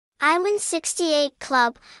IWIN68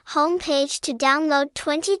 Club, homepage to download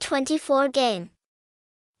 2024 game.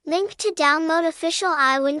 Link to download official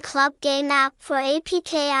IWIN Club game app for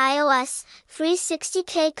APK iOS, free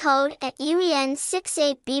 60K code at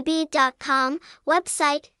IWIN68bb.com,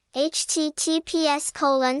 website,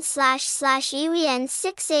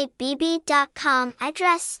 https://iwin68bb.com,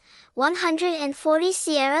 address, 140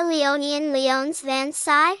 Sierra Leonean Leones Van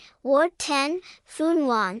Sai, Ward 10, Phuong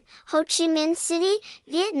Nguyen, Ho Chi Minh City,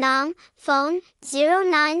 Vietnam, phone,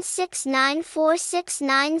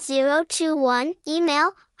 0969469021,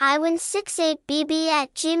 email,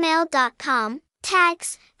 iwin68bb@gmail.com.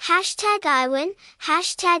 Tags, #IWIN,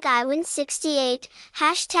 #IWIN68,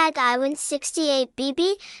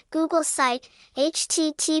 #IWIN68bb, Google site,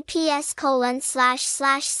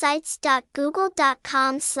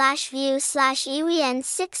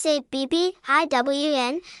 https://sites.google.com/view/IWIN68bb,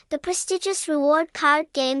 IWIN, the prestigious reward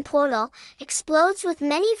card game portal, explodes with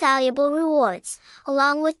many valuable rewards,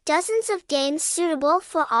 along with dozens of games suitable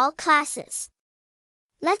for all classes.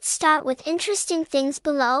 Let's start with interesting things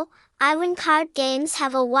below. IWIN card games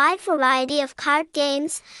have a wide variety of card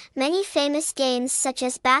games, many famous games such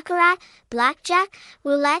as Baccarat, Blackjack,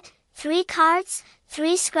 Roulette, 3 cards,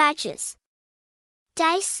 3 scratches.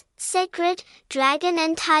 Dice, Sacred, Dragon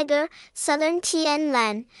and Tiger, Southern Tien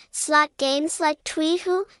Len, slot games like Tui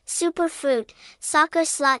Hu, Superfruit, soccer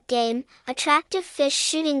slot game, attractive fish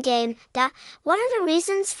shooting game. What are the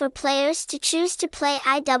reasons for players to choose to play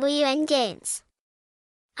IWIN games?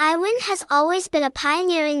 IWIN has always been a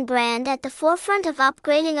pioneering brand at the forefront of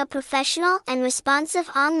upgrading a professional and responsive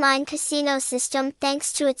online casino system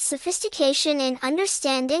thanks to its sophistication in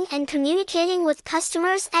understanding and communicating with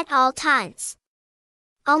customers at all times.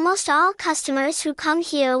 Almost all customers who come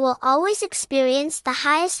here will always experience the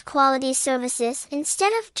highest quality services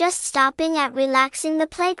instead of just stopping at relaxing the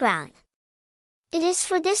playground. It is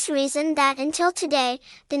for this reason that until today,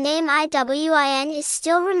 the name IWIN is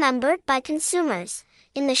still remembered by consumers.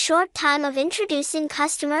 In the short time of introducing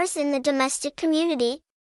customers in the domestic community,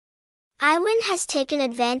 IWIN has taken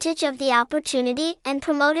advantage of the opportunity and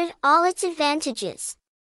promoted all its advantages.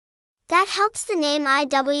 That helps the name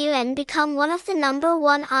IWIN become one of the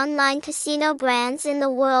 #1 online casino brands in the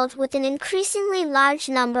world with an increasingly large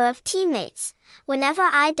number of teammates. Whenever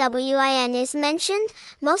IWIN is mentioned,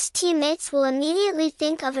 most teammates will immediately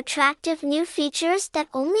think of attractive new features that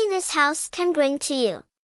only this house can bring to you.